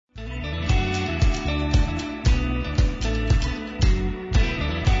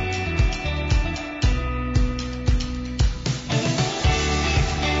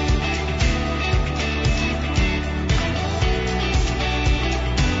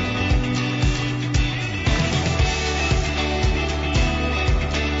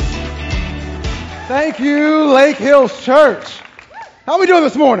Thank you, Lake Hills Church. How are we doing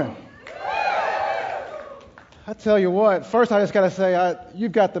this morning? I tell you what, first I just got to say,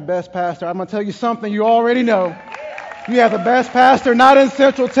 you've got the best pastor. I'm going to tell you something you already know. You have the best pastor, not in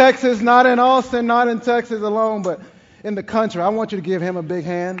Central Texas, not in Austin, not in Texas alone, but in the country. I want you to give him a big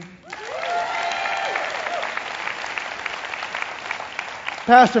hand.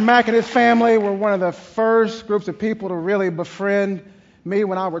 Pastor Mack and his family were one of the first groups of people to really befriend me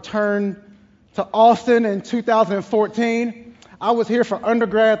when I returned to Austin in 2014. I was here for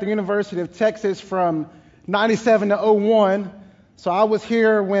undergrad at the University of Texas from 97 to 01. So I was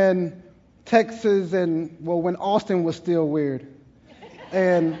here when when Austin was still weird.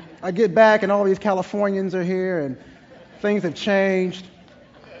 And I get back and all these Californians are here and things have changed.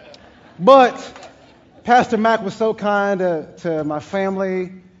 But Pastor Mack was so kind to my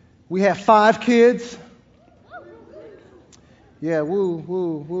family. We have 5 kids. Yeah, woo,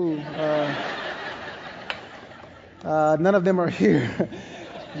 woo, woo. None of them are here.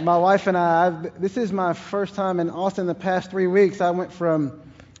 My wife and this is my first time in Austin the past 3 weeks. I went from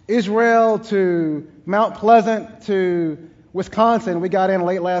Israel to Mount Pleasant to Wisconsin. We got in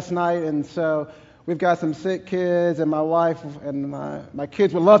late last night, and so we've got some sick kids, and my wife and my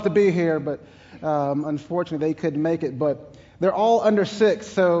kids would love to be here, but unfortunately they couldn't make it. But they're all under 6.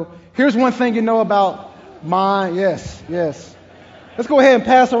 So here's one thing you know about yes. Let's go ahead and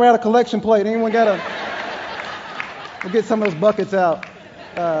pass around a collection plate. Anyone got we'll get some of those buckets out.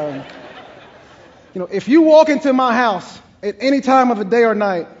 If you walk into my house at any time of the day or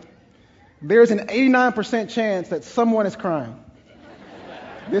night, there's an 89% chance that someone is crying.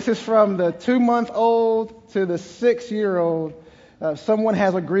 This is from the 2-month-old to the 6-year-old. Someone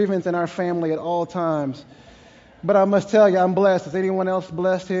has a grievance in our family at all times. But I must tell you, I'm blessed. Is anyone else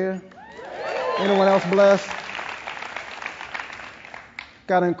blessed here? Anyone else blessed?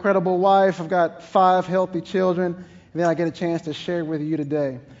 Got an incredible wife. I've got 5 healthy children. And then I get a chance to share with you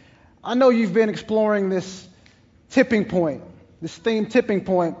today. I know you've been exploring this tipping point, this theme tipping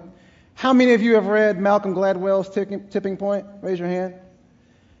point. How many of you have read Malcolm Gladwell's Tipping Point? Raise your hand.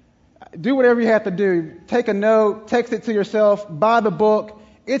 Do whatever you have to do. Take a note, text it to yourself, buy the book.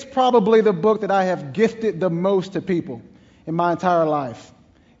 It's probably the book that I have gifted the most to people in my entire life.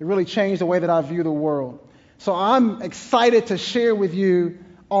 It really changed the way that I view the world. So I'm excited to share with you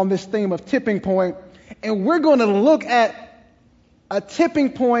on this theme of tipping point. And we're going to look at a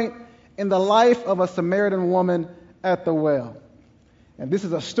tipping point in the life of a Samaritan woman at the well. And this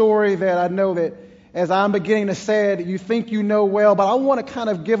is a story that I know that as I'm beginning to say it, you think you know well, but I want to kind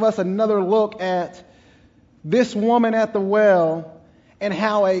of give us another look at this woman at the well and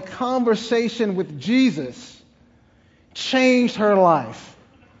how a conversation with Jesus changed her life,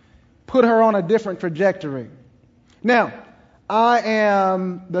 put her on a different trajectory. Now, I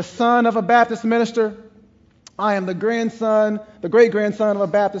am the son of a Baptist minister. I am the great-grandson of a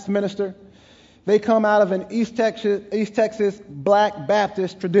Baptist minister. They come out of an East Texas Black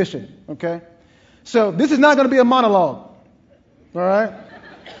Baptist tradition, okay? So this is not going to be a monologue, all right?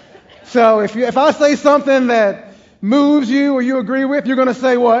 So if I say something that moves you or you agree with, you're going to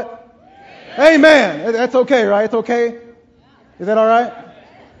say what? Amen. That's okay, right? It's okay? Is that all right?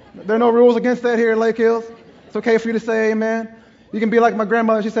 There are no rules against that here at Lake Hills? It's okay for you to say amen? You can be like my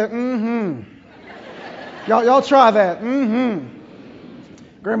grandmother. She said, mm-hmm. Y'all try that. Mm-hmm.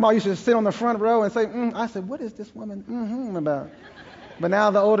 Grandma used to sit on the front row and say, I said, what is this woman about? But now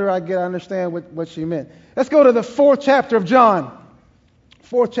the older I get, I understand what she meant. Let's go to the 4th chapter of John.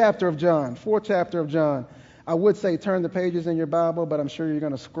 4th chapter of John. 4th chapter of John. I would say turn the pages in your Bible, but I'm sure you're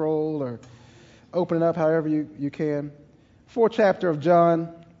going to scroll or open it up however you can. 4th chapter of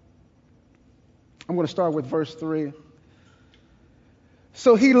John. I'm going to start with verse 3.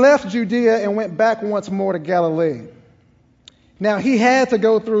 So he left Judea and went back once more to Galilee. Now he had to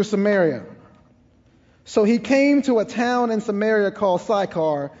go through Samaria. So he came to a town in Samaria called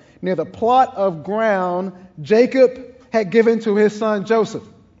Sychar, near the plot of ground Jacob had given to his son Joseph.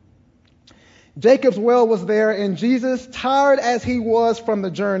 Jacob's well was there, and Jesus, tired as he was from the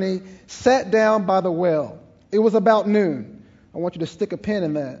journey, sat down by the well. It was about noon. I want you to stick a pin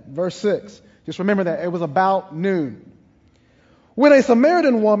in that. Verse 6. Just remember that. It was about noon. When a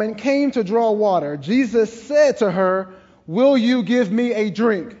Samaritan woman came to draw water, Jesus said to her, "Will you give me a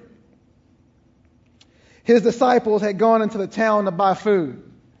drink?" His disciples had gone into the town to buy food.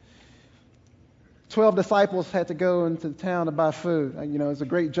 12 disciples had to go into the town to buy food. It's a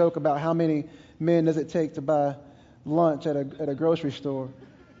great joke about how many men does it take to buy lunch at a grocery store.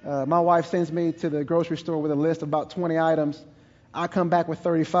 My wife sends me to the grocery store with a list of about 20 items. I come back with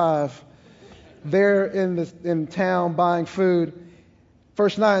 35. They're in town buying food.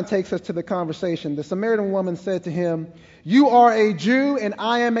 Verse 9 takes us to the conversation. The Samaritan woman said to him, "You are a Jew and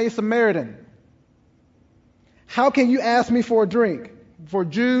I am a Samaritan. How can you ask me for a drink? For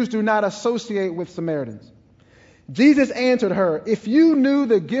Jews do not associate with Samaritans." Jesus answered her, "If you knew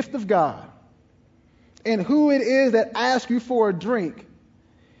the gift of God and who it is that asks you for a drink,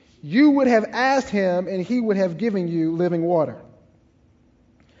 you would have asked him and he would have given you living water."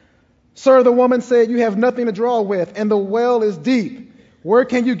 "Sir," the woman said, "you have nothing to draw with, and the well is deep. Where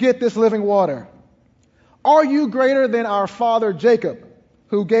can you get this living water? Are you greater than our father Jacob,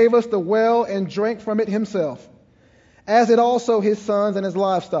 who gave us the well and drank from it himself, as did also his sons and his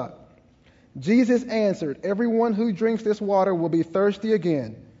livestock?" Jesus answered, "Everyone who drinks this water will be thirsty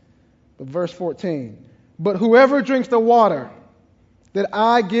again." But verse 14, "But whoever drinks the water that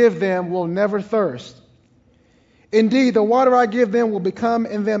I give them will never thirst. Indeed, the water I give them will become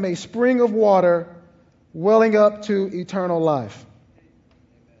in them a spring of water welling up to eternal life."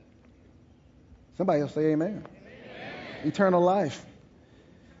 Somebody else say amen. Amen. Eternal life.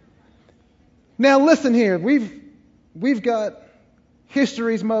 Now listen here. We've got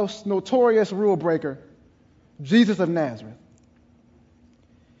history's most notorious rule breaker, Jesus of Nazareth.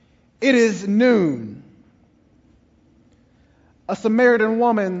 It is noon. A Samaritan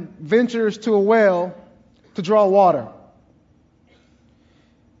woman ventures to a well to draw water.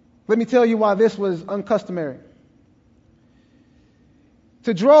 Let me tell you why this was uncustomary.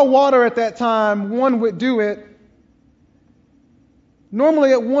 To draw water at that time, one would do it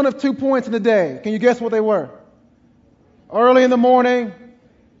normally at one of 2 points in the day. Can you guess what they were? Early in the morning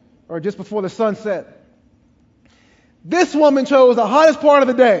or just before the sun set. This woman chose the hottest part of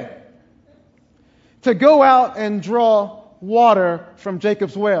the day to go out and draw water from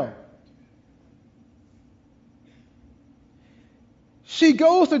Jacob's well. She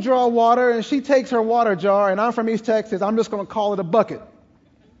goes to draw water and she takes her water jar, and I'm from East Texas, I'm just going to call it a bucket.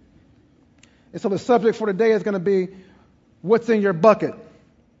 And so the subject for today is going to be, what's in your bucket?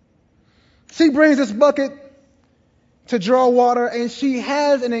 She brings this bucket to draw water, and she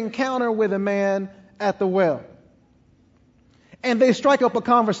has an encounter with a man at the well. And they strike up a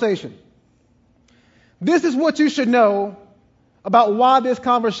conversation. This is what you should know about why this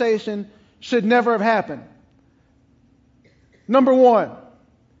conversation should never have happened. Number one,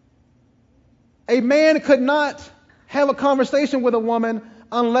 a man could not have a conversation with a woman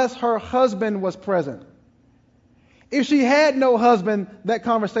unless her husband was present. If she had no husband, that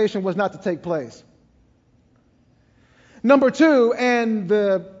conversation was not to take place. Number two, and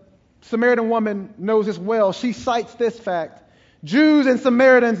the Samaritan woman knows this well, she cites this fact: Jews and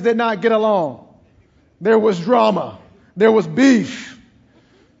Samaritans did not get along. There was drama. There was beef.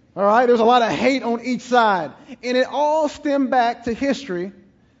 All right, there was a lot of hate on each side. And it all stemmed back to history.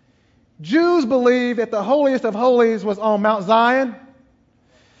 Jews believed that the holiest of holies was on Mount Zion.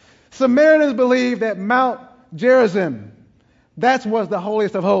 Samaritans believed that Mount Gerizim, that was the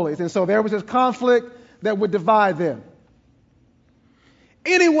holiest of holies. And so there was this conflict that would divide them.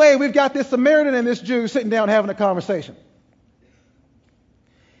 Anyway, we've got this Samaritan and this Jew sitting down having a conversation.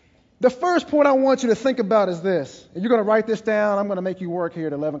 The first point I want you to think about is this. And you're going to write this down. I'm going to make you work here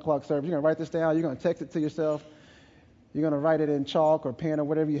at 11 o'clock service. You're going to write this down. You're going to text it to yourself. You're going to write it in chalk or pen or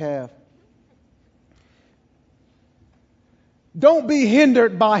whatever you have. Don't be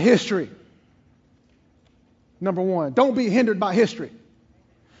hindered by history. Number one, don't be hindered by history.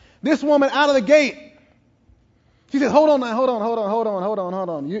 This woman out of the gate, she said, hold on.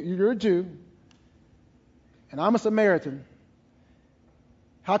 You're a Jew, and I'm a Samaritan.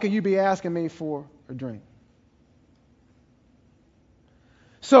 How can you be asking me for a drink?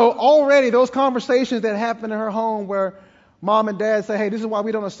 So already those conversations that happen in her home where mom and dad say, hey, this is why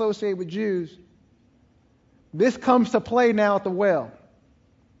we don't associate with Jews. This comes to play now at the well.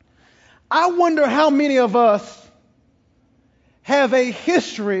 I wonder how many of us have a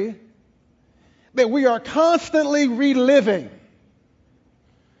history that we are constantly reliving,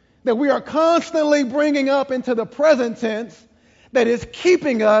 that we are constantly bringing up into the present tense, that is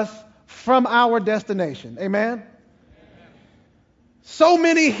keeping us from our destination. Amen? So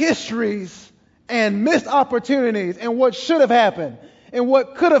many histories and missed opportunities and what should have happened and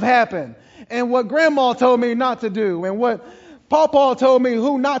what could have happened and what grandma told me not to do and what Pawpaw told me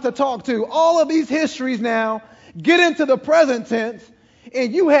who not to talk to. All of these histories now get into the present tense,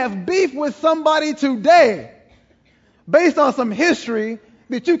 and you have beef with somebody today based on some history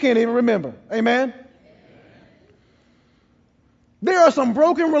that you can't even remember. Amen? There are some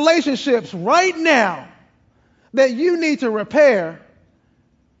broken relationships right now that you need to repair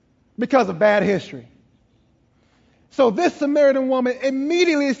because of bad history. So this Samaritan woman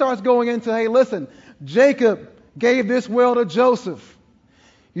immediately starts going into, hey, listen, Jacob gave this well to Joseph.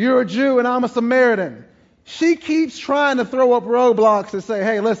 You're a Jew and I'm a Samaritan. She keeps trying to throw up roadblocks and say,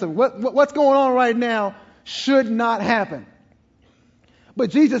 hey, listen, what's going on right now should not happen. But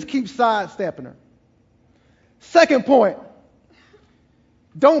Jesus keeps sidestepping her. Second point,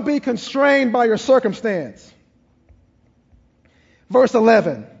 don't be constrained by your circumstance. Verse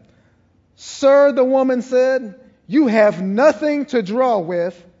 11, Sir, the woman said, you have nothing to draw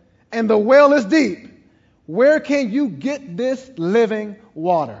with, and the well is deep. Where can you get this living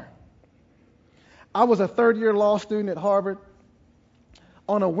water? I was a third-year law student at Harvard.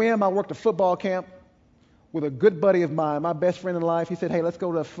 On a whim, I worked a football camp with a good buddy of mine, my best friend in life. He said, hey, let's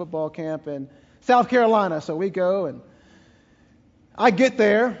go to a football camp in South Carolina. So we go, and I get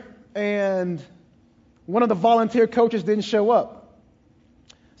there, and one of the volunteer coaches didn't show up.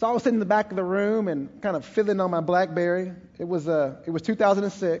 So I was sitting in the back of the room and kind of fiddling on my BlackBerry. It was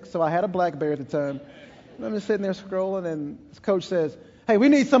 2006, so I had a BlackBerry at the time. And I'm just sitting there scrolling, and this coach says, hey, we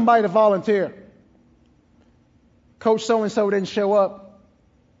need somebody to volunteer. Coach so-and-so didn't show up.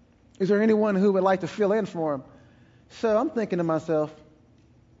 Is there anyone who would like to fill in for him? So I'm thinking to myself,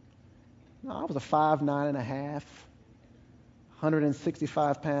 no, I was a 5'9.5",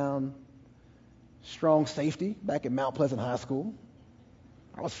 165-pound, strong safety back at Mount Pleasant High School.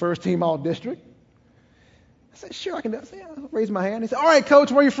 I was first team all district. I said, sure, I can do it. I said, yeah. I raised my hand. He said, all right, coach,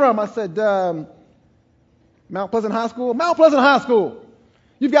 where are you from? I said, Mount Pleasant High School. Mount Pleasant High School.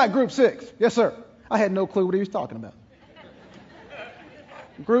 You've got group 6. Yes, sir. I had no clue what he was talking about.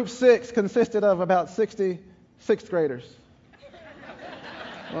 Group 6 consisted of about 60 sixth graders.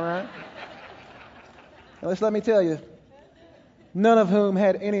 All right? Now, let me tell you, none of whom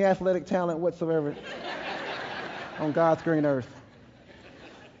had any athletic talent whatsoever on God's green earth.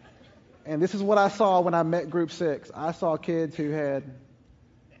 And this is what I saw when I met Group 6. I saw kids who had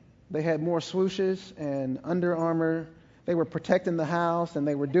more swooshes and Under Armour. They were protecting the house, and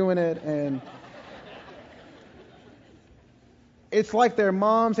they were doing it. And it's like their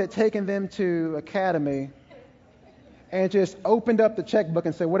moms had taken them to academy and just opened up the checkbook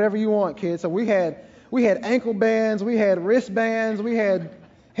and said, whatever you want, kids. So we had ankle bands, we had wristbands, we had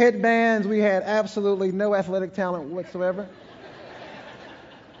headbands, we had absolutely no athletic talent whatsoever.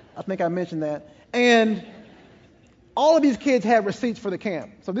 I think I mentioned that. And all of these kids had receipts for the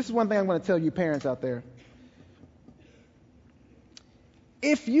camp. So this is one thing I'm going to tell you parents out there.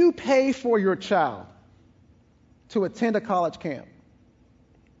 If you pay for your child to attend a college camp,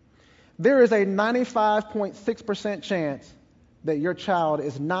 there is a 95.6% chance that your child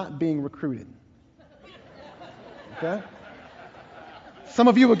is not being recruited. Okay? Some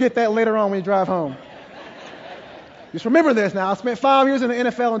of you will get that later on when you drive home. Just remember this now. I spent 5 years in the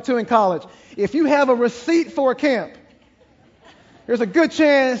NFL and 2 in college. If you have a receipt for a camp, there's a good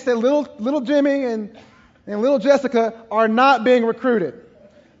chance that little Jimmy and little Jessica are not being recruited.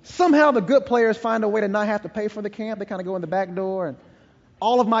 Somehow the good players find a way to not have to pay for the camp. They kind of go in the back door. And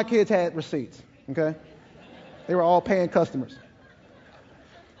all of my kids had receipts. Okay? They were all paying customers.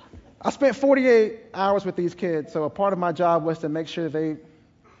 I spent 48 hours with these kids, so a part of my job was to make sure they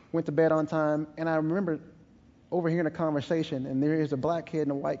went to bed on time. And I remember overhearing a conversation, and there is a black kid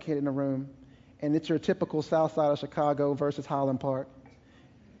and a white kid in the room, and it's your typical south side of Chicago versus Highland Park.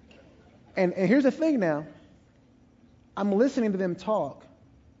 And here's the thing now. I'm listening to them talk,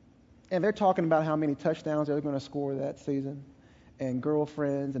 and they're talking about how many touchdowns they're going to score that season, and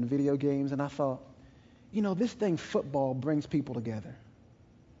girlfriends and video games, and I thought, this thing football brings people together.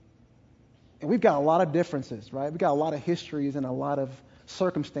 And we've got a lot of differences, right? We've got a lot of histories and a lot of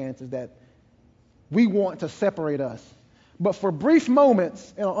circumstances that we want to separate us. But for brief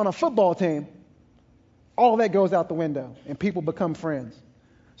moments on a football team, all of that goes out the window, and people become friends.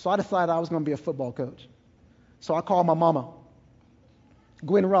 So I decided I was going to be a football coach. So I called my mama,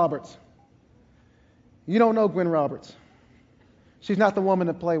 Gwen Roberts. You don't know Gwen Roberts. She's not the woman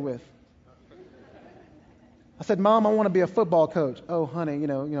to play with. I said, Mom, I want to be a football coach. Oh, honey,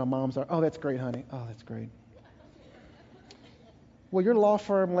 moms are. Oh, that's great, honey. Oh, that's great. Will your law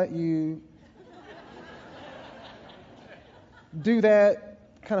firm let you do that,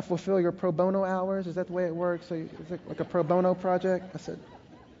 kind of fulfill your pro bono hours? Is that the way it works? So is it like a pro bono project? I said,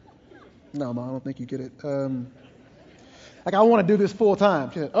 no, Mom, I don't think you get it. I want to do this full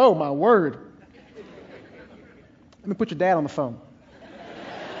time. She said, oh, my word. Let me put your dad on the phone.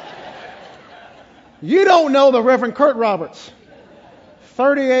 You don't know the Reverend Kurt Roberts.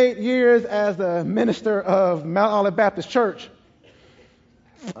 38 years as the minister of Mount Olive Baptist Church.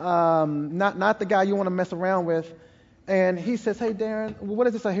 Not the guy you want to mess around with. And he says, hey, Darren, what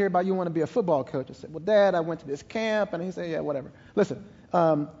is this I hear about you want to be a football coach? I said, well, Dad, I went to this camp. And he said, yeah, whatever. Listen,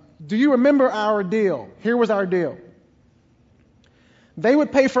 do you remember our deal? Here was our deal. They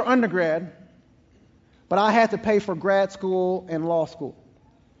would pay for undergrad, but I had to pay for grad school and law school.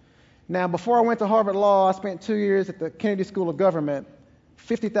 Now, before I went to Harvard Law, I spent 2 years at the Kennedy School of Government,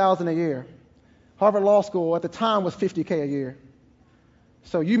 $50,000 a year. Harvard Law School at the time was $50K a year.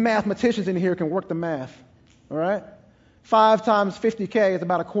 So you mathematicians in here can work the math, all right? 5 times $50K is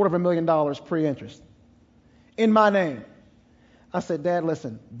about $250,000 pre-interest. In my name. I said, Dad,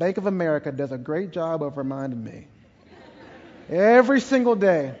 listen, Bank of America does a great job of reminding me every single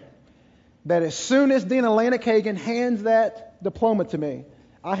day that as soon as Dean Elena Kagan hands that diploma to me,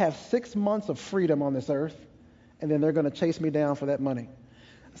 I have 6 months of freedom on this earth, and then they're going to chase me down for that money.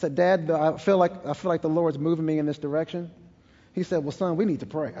 I said, Dad, I feel like the Lord's moving me in this direction. He said, well, son, we need to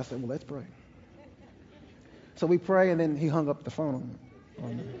pray. I said, well, let's pray. So we pray, and then he hung up the phone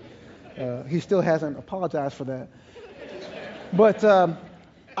on me. He still hasn't apologized for that. But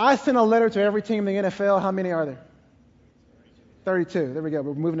I sent a letter to every team in the NFL. How many are there? 32. There we go.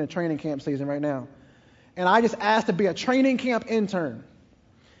 We're moving into training camp season right now. And I just asked to be a training camp intern.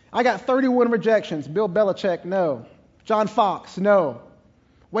 I got 31 rejections. Bill Belichick, no. John Fox, no.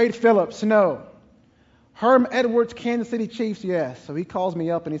 Wade Phillips, no. Herm Edwards, Kansas City Chiefs, yes. So he calls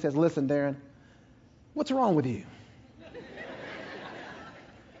me up and he says, listen, Darren, what's wrong with you?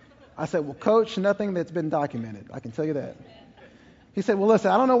 I said, well, Coach, nothing that's been documented. I can tell you that. He said, well,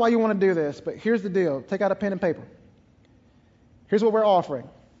 listen, I don't know why you want to do this, but here's the deal. Take out a pen and paper. Here's what we're offering.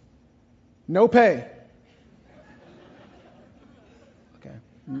 No pay.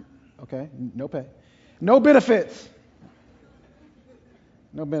 Okay, no pay. No benefits.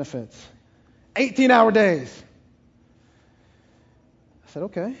 No benefits. 18-hour days. I said,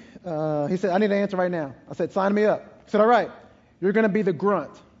 okay. He said, I need an answer right now. I said, sign me up. He said, all right, you're going to be the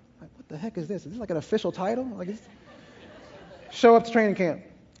grunt. Like, what the heck is this? Is this like an official title? Show up to training camp.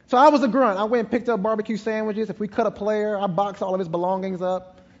 So I was the grunt. I went and picked up barbecue sandwiches. If we cut a player, I boxed all of his belongings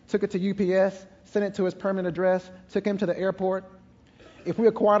up, took it to UPS, sent it to his permanent address, took him to the airport. If we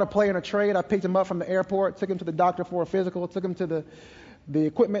acquired a player in a trade, I picked him up from the airport, took him to the doctor for a physical, took him to the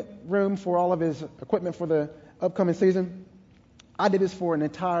equipment room for all of his equipment for the upcoming season. I did this for an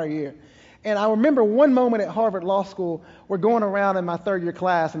entire year. And I remember one moment at Harvard Law School, we're going around in my third year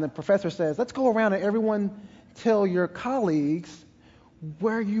class, and the professor says, let's go around and everyone tell your colleagues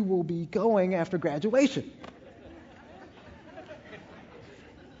where you will be going after graduation.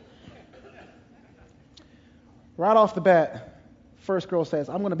 Right off the bat, first girl says,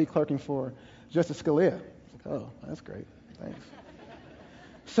 I'm going to be clerking for Justice Scalia. I was like, oh, that's great. Thanks.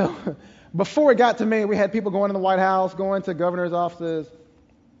 So before it got to me, we had people going to the White House, going to governor's offices.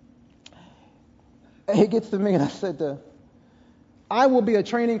 And he gets to me and I said, I will be a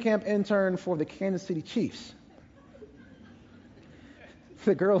training camp intern for the Kansas City Chiefs.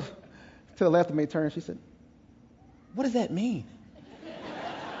 The girl to the left of me turned. She said, what does that mean?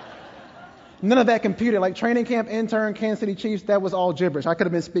 None of that computed. Like training camp intern, Kansas City Chiefs, that was all gibberish. I could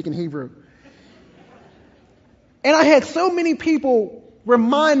have been speaking Hebrew. And I had so many people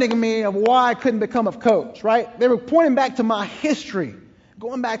reminding me of why I couldn't become a coach, right? They were pointing back to my history,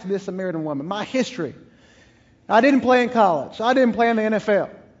 going back to this Samaritan woman, my history. I didn't play in college. I didn't play in the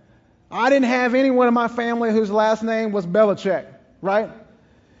NFL. I didn't have anyone in my family whose last name was Belichick, right?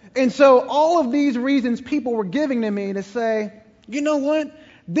 And so all of these reasons people were giving to me to say, you know what?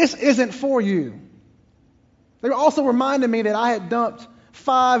 This isn't for you. They were also reminding me that I had dumped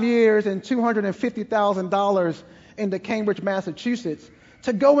 5 years and $250,000 into Cambridge, Massachusetts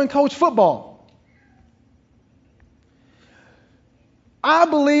to go and coach football. I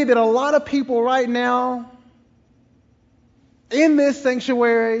believe that a lot of people right now in this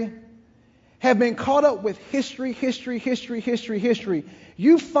sanctuary have been caught up with history.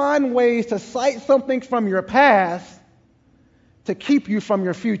 You find ways to cite something from your past to keep you from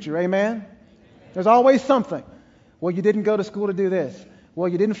your future. Amen? There's always something. Well, you didn't go to school to do this. Well,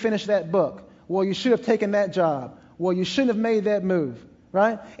 you didn't finish that book. Well, you should have taken that job. Well, you shouldn't have made that move.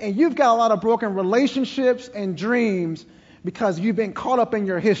 Right? And you've got a lot of broken relationships and dreams because you've been caught up in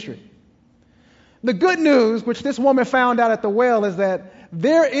your history. The good news, which this woman found out at the well, is that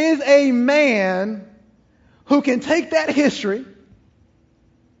there is a man who can take that history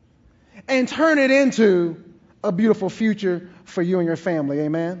and turn it into a beautiful future for you and your family.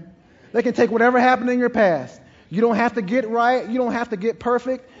 Amen? They can take whatever happened in your past. You don't have to get right. You don't have to get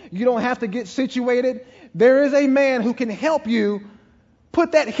perfect. You don't have to get situated. There is a man who can help you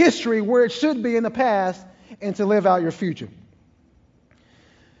put that history where it should be in the past and to live out your future.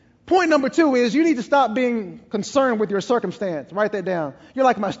 Point number 2 is you need to stop being concerned with your circumstance. Write that down. You're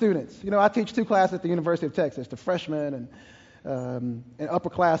like my students. You know, I teach 2 classes at the University of Texas, the freshmen and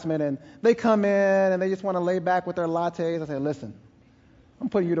upperclassmen, and they come in and they just want to lay back with their lattes. I say, listen, I'm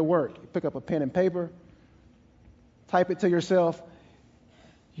putting you to work. You pick up a pen and paper, type it to yourself.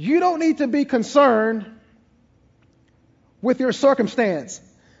 You don't need to be concerned with your circumstance.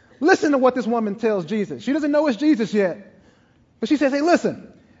 Listen to what this woman tells Jesus. She doesn't know it's Jesus yet. But she says, hey,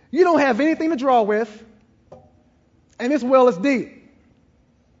 listen, you don't have anything to draw with, and this well is deep.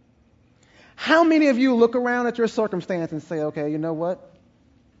 How many of you look around at your circumstance and say, okay, you know what?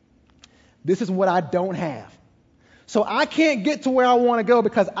 This is what I don't have. So I can't get to where I want to go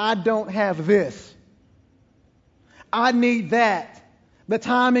because I don't have this. I need that. The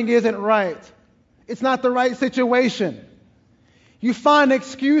timing isn't right. It's not the right situation. You find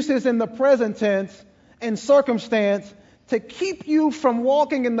excuses in the present tense and circumstance to keep you from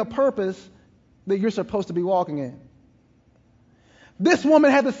walking in the purpose that you're supposed to be walking in. This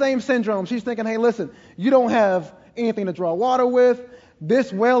woman had the same syndrome. She's thinking, hey, listen, you don't have anything to draw water with.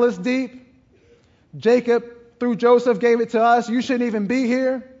 This well is deep. Jacob, through Joseph, gave it to us. You shouldn't even be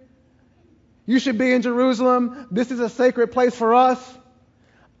here. You should be in Jerusalem. This is a sacred place for us.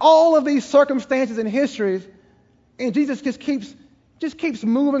 All of these circumstances and histories, and Jesus just keeps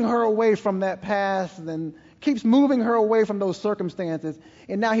moving her away from that past and keeps moving her away from those circumstances.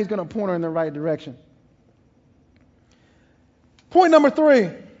 And now he's going to point her in the right direction. Point number 3.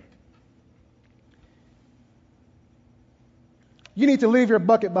 You need to leave your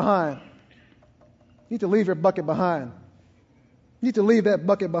bucket behind. You need to leave your bucket behind. You need to leave that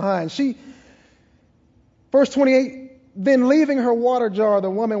bucket behind. Verse 28, then leaving her water jar, the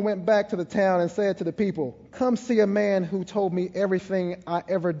woman went back to the town and said to the people, come see a man who told me everything I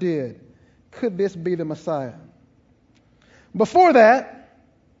ever did. Could this be the Messiah? Before that,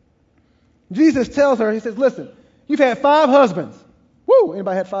 Jesus tells her, he says, listen, you've had 5 husbands. Woo!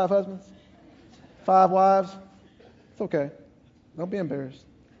 Anybody had 5 husbands? 5 wives? It's okay. Don't be embarrassed.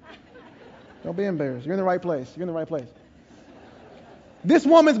 Don't be embarrassed. You're in the right place. You're in the right place. This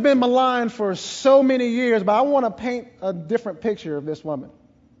woman's been maligned for so many years, but I want to paint a different picture of this woman.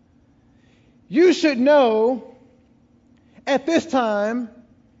 You should know at this time,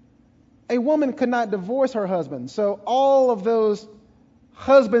 a woman could not divorce her husband. So all of those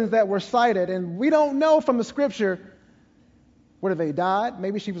husbands that were cited, and we don't know from the scripture whether they died.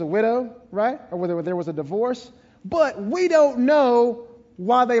 Maybe she was a widow, right? Or whether there was a divorce. But we don't know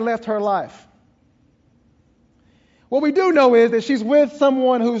why they left her life. What we do know is that she's with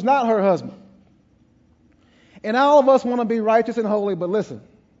someone who's not her husband. And all of us want to be righteous and holy, but listen.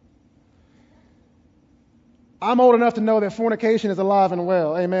 I'm old enough to know that fornication is alive and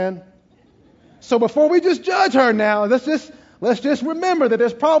well. Amen? So before we just judge her now, let's just remember that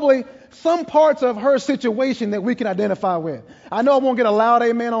there's probably some parts of her situation that we can identify with. I know I won't get a loud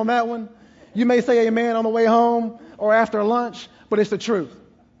amen on that one. You may say amen on the way home or after lunch, but it's the truth.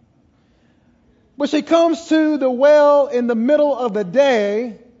 But she comes to the well in the middle of the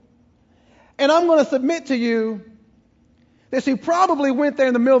day, and I'm going to submit to you that she probably went there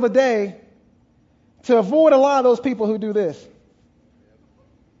in the middle of the day to avoid a lot of those people who do this.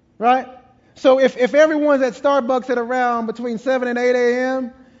 Right? So if everyone's at Starbucks at around between 7 and 8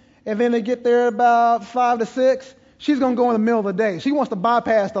 a.m., and then they get there about 5 to 6, she's going to go in the middle of the day. She wants to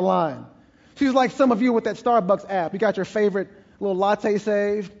bypass the line. She's like some of you with that Starbucks app. You got your favorite little latte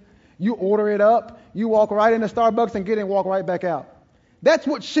saved. You order it up. You walk right into Starbucks and get in and walk right back out. That's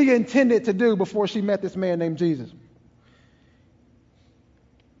what she intended to do before she met this man named Jesus.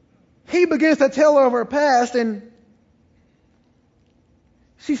 He begins to tell her of her past, and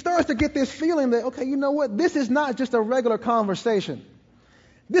she starts to get this feeling that, okay, you know what? This is not just a regular conversation.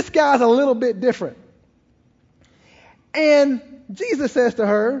 This guy's a little bit different. And Jesus says to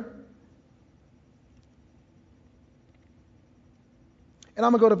her, and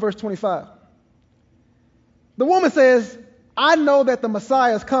I'm going to go to verse 25. The woman says, I know that the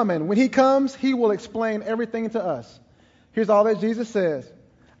Messiah is coming. When he comes, he will explain everything to us. Here's all that Jesus says.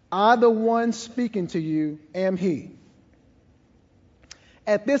 I, the one speaking to you, am he.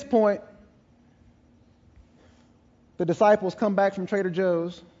 At this point, the disciples come back from Trader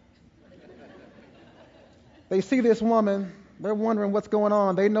Joe's. They see this woman. They're wondering what's going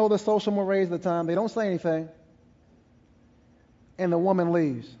on. They know the social mores of the time. They don't say anything. And the woman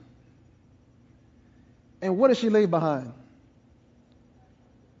leaves. And what does she leave behind?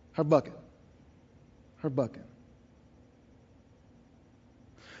 Her bucket. Her bucket.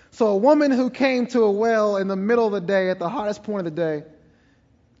 So a woman who came to a well in the middle of the day, at the hottest point of the day,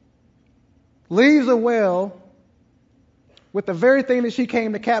 leaves a well with the very thing that she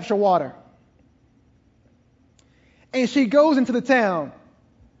came to capture water. And she goes into the town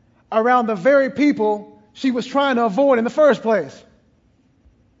around the very people she was trying to avoid in the first place.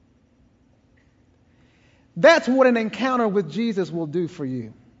 That's what an encounter with Jesus will do for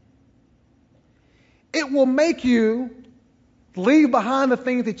you. It will make you leave behind the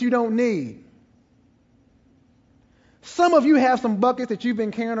things that you don't need. Some of you have some buckets that you've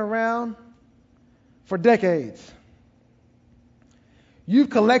been carrying around for decades.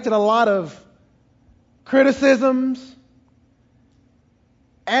 You've collected a lot of criticisms,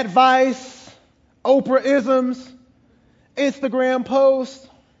 advice, Oprah-isms, Instagram posts,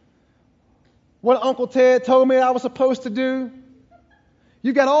 what Uncle Ted told me I was supposed to do.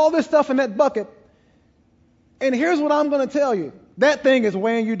 You got all this stuff in that bucket. And here's what I'm going to tell you. That thing is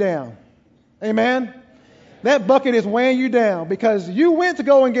weighing you down. Amen? That bucket is weighing you down because you went to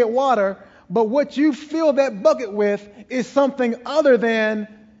go and get water, but what you fill that bucket with is something other than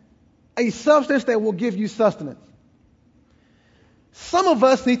a substance that will give you sustenance. Some of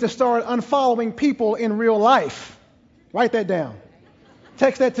us need to start unfollowing people in real life. Write that down.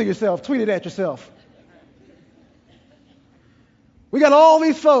 Text that to yourself. Tweet it at yourself. We got all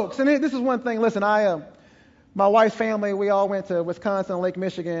these folks, and this is one thing. Listen, my wife's family, we all went to Wisconsin, Lake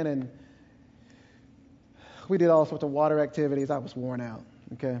Michigan, and we did all sorts of water activities. I was worn out.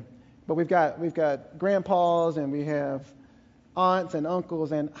 Okay, but we've got grandpas and we have aunts and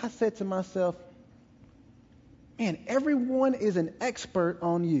uncles, and I said to myself, man, everyone is an expert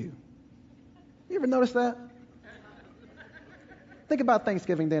on you. You ever notice that? Think about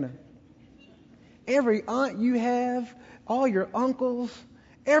Thanksgiving dinner. Every aunt you have, all your uncles,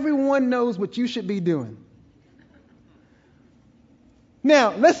 everyone knows what you should be doing.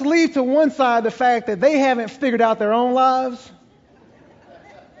 Now, let's leave to one side the fact that they haven't figured out their own lives.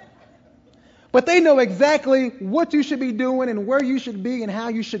 But they know exactly what you should be doing and where you should be and how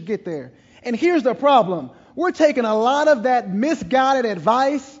you should get there. And here's the problem. We're taking a lot of that misguided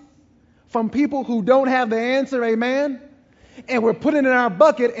advice from people who don't have the answer, amen? And we're putting it in our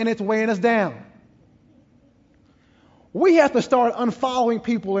bucket and it's weighing us down. We have to start unfollowing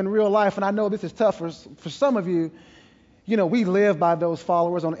people in real life. And I know this is tough for some of you. You know, we live by those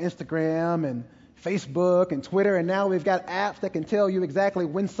followers on Instagram and Facebook and Twitter. And now we've got apps that can tell you exactly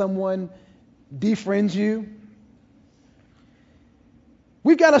when someone defriends you.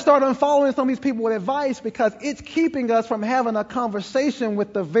 We've got to start unfollowing some of these people with advice because it's keeping us from having a conversation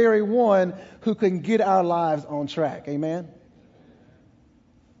with the very one who can get our lives on track. Amen?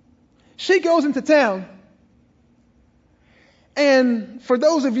 She goes into town, and for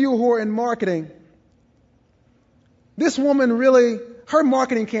those of you who are in marketing, this woman really, her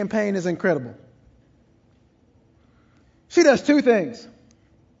marketing campaign is incredible. She does two things.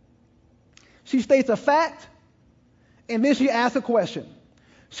 She states a fact, and then she asks a question.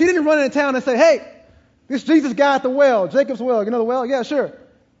 She didn't run into town and say, hey, this Jesus guy at the well, Jacob's well, you know the well? Yeah, sure.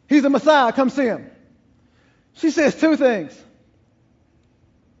 He's the Messiah. Come see him. She says two things.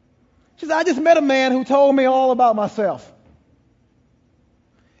 She said, I just met a man who told me all about myself.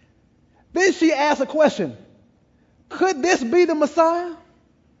 Then she asks a question. Could this be the Messiah?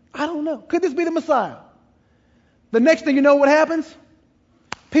 I don't know. Could this be the Messiah? The next thing you know, what happens?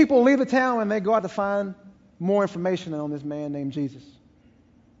 People leave the town and they go out to find more information on this man named Jesus.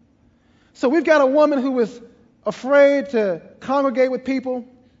 So we've got a woman who was afraid to congregate with people,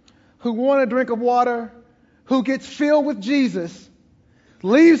 who wanted a drink of water, who gets filled with Jesus,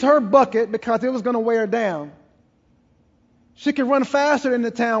 leaves her bucket because it was going to weigh her down. She could run faster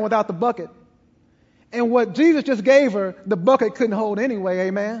into town without the bucket. And what Jesus just gave her, the bucket couldn't hold anyway,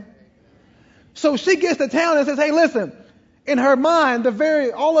 amen? So she gets to town and says, hey, listen, in her mind,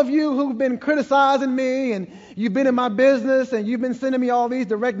 all of you who've been criticizing me and you've been in my business and you've been sending me all these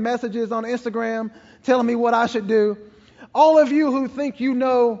direct messages on Instagram telling me what I should do, all of you who think you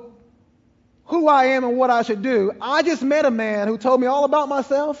know who I am and what I should do, I just met a man who told me all about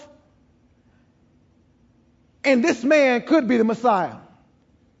myself, and this man could be the Messiah.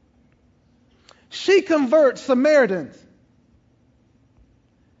 She converts Samaritans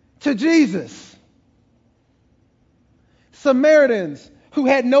to Jesus. Samaritans who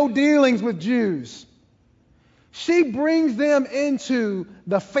had no dealings with Jews. She brings them into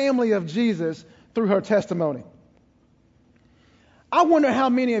the family of Jesus through her testimony. I wonder how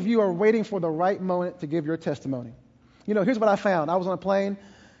many of you are waiting for the right moment to give your testimony. You know, here's what I found. I was on a plane.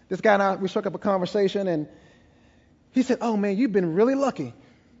 This guy and I, we struck up a conversation, and he said, oh, man, you've been really lucky.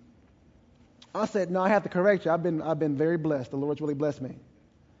 I said, no, I have to correct you. I've been very blessed. The Lord's really blessed me.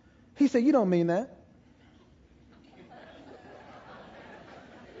 He said, you don't mean that.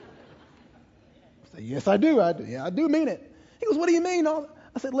 I said, yes, I do. I do mean it. He goes, what do you mean? I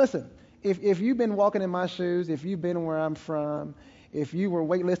said, listen, if you've been walking in my shoes, if you've been where I'm from, if you were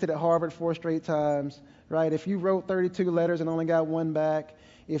waitlisted at Harvard 4 straight times, right? If you wrote 32 letters and only got 1 back,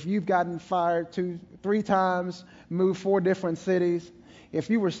 if you've gotten fired 3 times, moved 4 different cities, if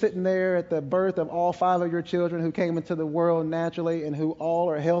you were sitting there at the birth of all 5 of your children who came into the world naturally and who all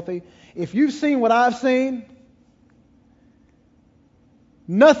are healthy, if you've seen what I've seen,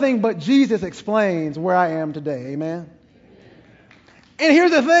 nothing but Jesus explains where I am today. Amen? And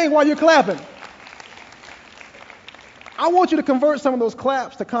here's the thing while you're clapping. I want you to convert some of those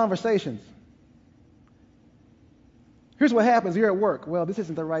claps to conversations. Here's what happens. You're at work. Well, this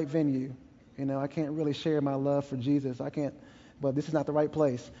isn't the right venue. I can't really share my love for Jesus. But this is not the right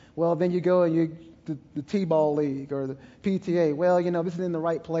place. Well, then you go and the T-ball league or the PTA. Well, this isn't in the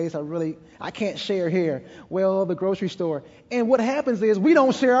right place. I can't share here. Well, the grocery store. And what happens is we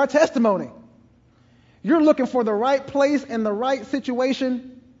don't share our testimony. You're looking for the right place and the right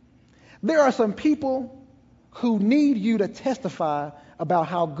situation. There are some people who need you to testify about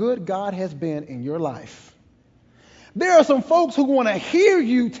how good God has been in your life. There are some folks who want to hear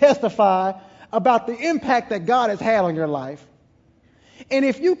you testify about the impact that God has had on your life. And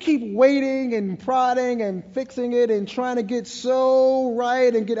if you keep waiting and prodding and fixing it and trying to get so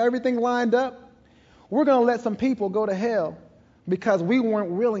right and get everything lined up, we're going to let some people go to hell because we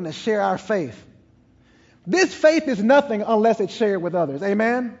weren't willing to share our faith. This faith is nothing unless it's shared with others.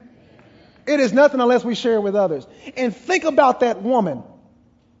 Amen? It is nothing unless we share it with others. And think about that woman.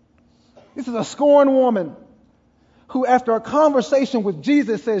 This is a scorned woman who, after a conversation with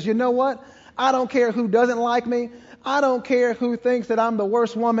Jesus, says, you know what? I don't care who doesn't like me. I don't care who thinks that I'm the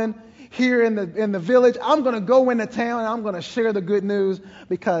worst woman here in the village. I'm going to go into town and I'm going to share the good news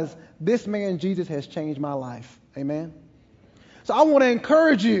because this man, Jesus, has changed my life. Amen? So I want to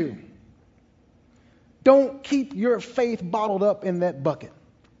encourage you. Don't keep your faith bottled up in that bucket.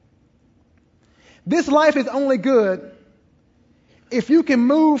 This life is only good if you can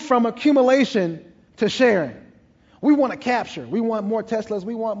move from accumulation to sharing. We want to capture. We want more Teslas.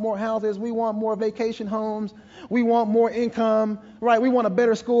 We want more houses. We want more vacation homes. We want more income, right? We want a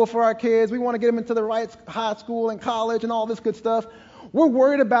better school for our kids. We want to get them into the right high school and college and all this good stuff. We're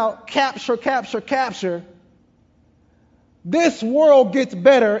worried about capture. This world gets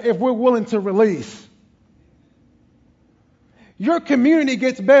better if we're willing to release. Your community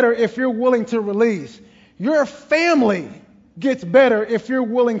gets better if you're willing to release. Your family gets better if you're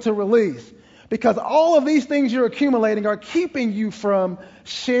willing to release. Because all of these things you're accumulating are keeping you from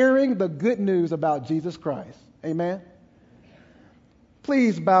sharing the good news about Jesus Christ. Amen?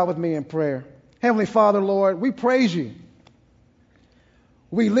 Please bow with me in prayer. Heavenly Father, Lord, we praise you.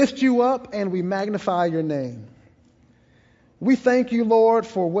 We lift you up and we magnify your name. We thank you, Lord,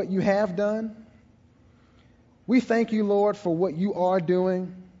 for what you have done. We thank you, Lord, for what you are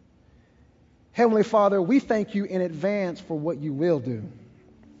doing. Heavenly Father, we thank you in advance for what you will do.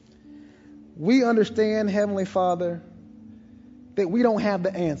 We understand, Heavenly Father, that we don't have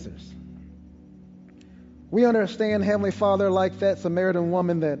the answers. We understand, Heavenly Father, like that Samaritan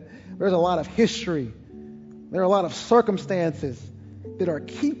woman, that there's a lot of history. There are a lot of circumstances that are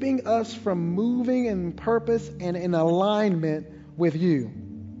keeping us from moving in purpose and in alignment with you.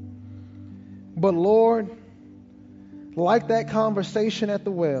 But Lord, like that conversation at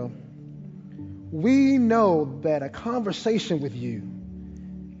the well, we know that a conversation with you,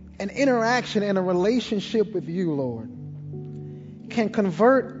 an interaction and a relationship with you, Lord, can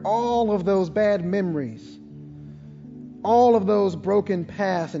convert all of those bad memories, all of those broken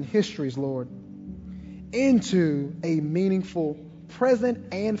paths and histories, Lord, into a meaningful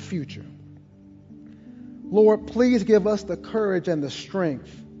present and future. Lord, please give us the courage and the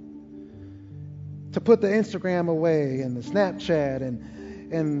strength to put the Instagram away and the Snapchat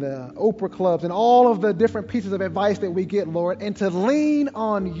and the Oprah clubs and all of the different pieces of advice that we get, Lord, and to lean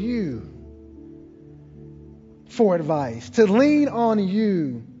on you for advice, to lean on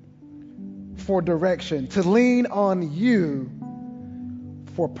you for direction, to lean on you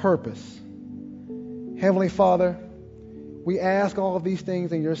for purpose. Heavenly Father, we ask all of these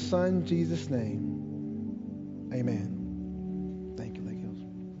things in your Son, Jesus' name. Amen.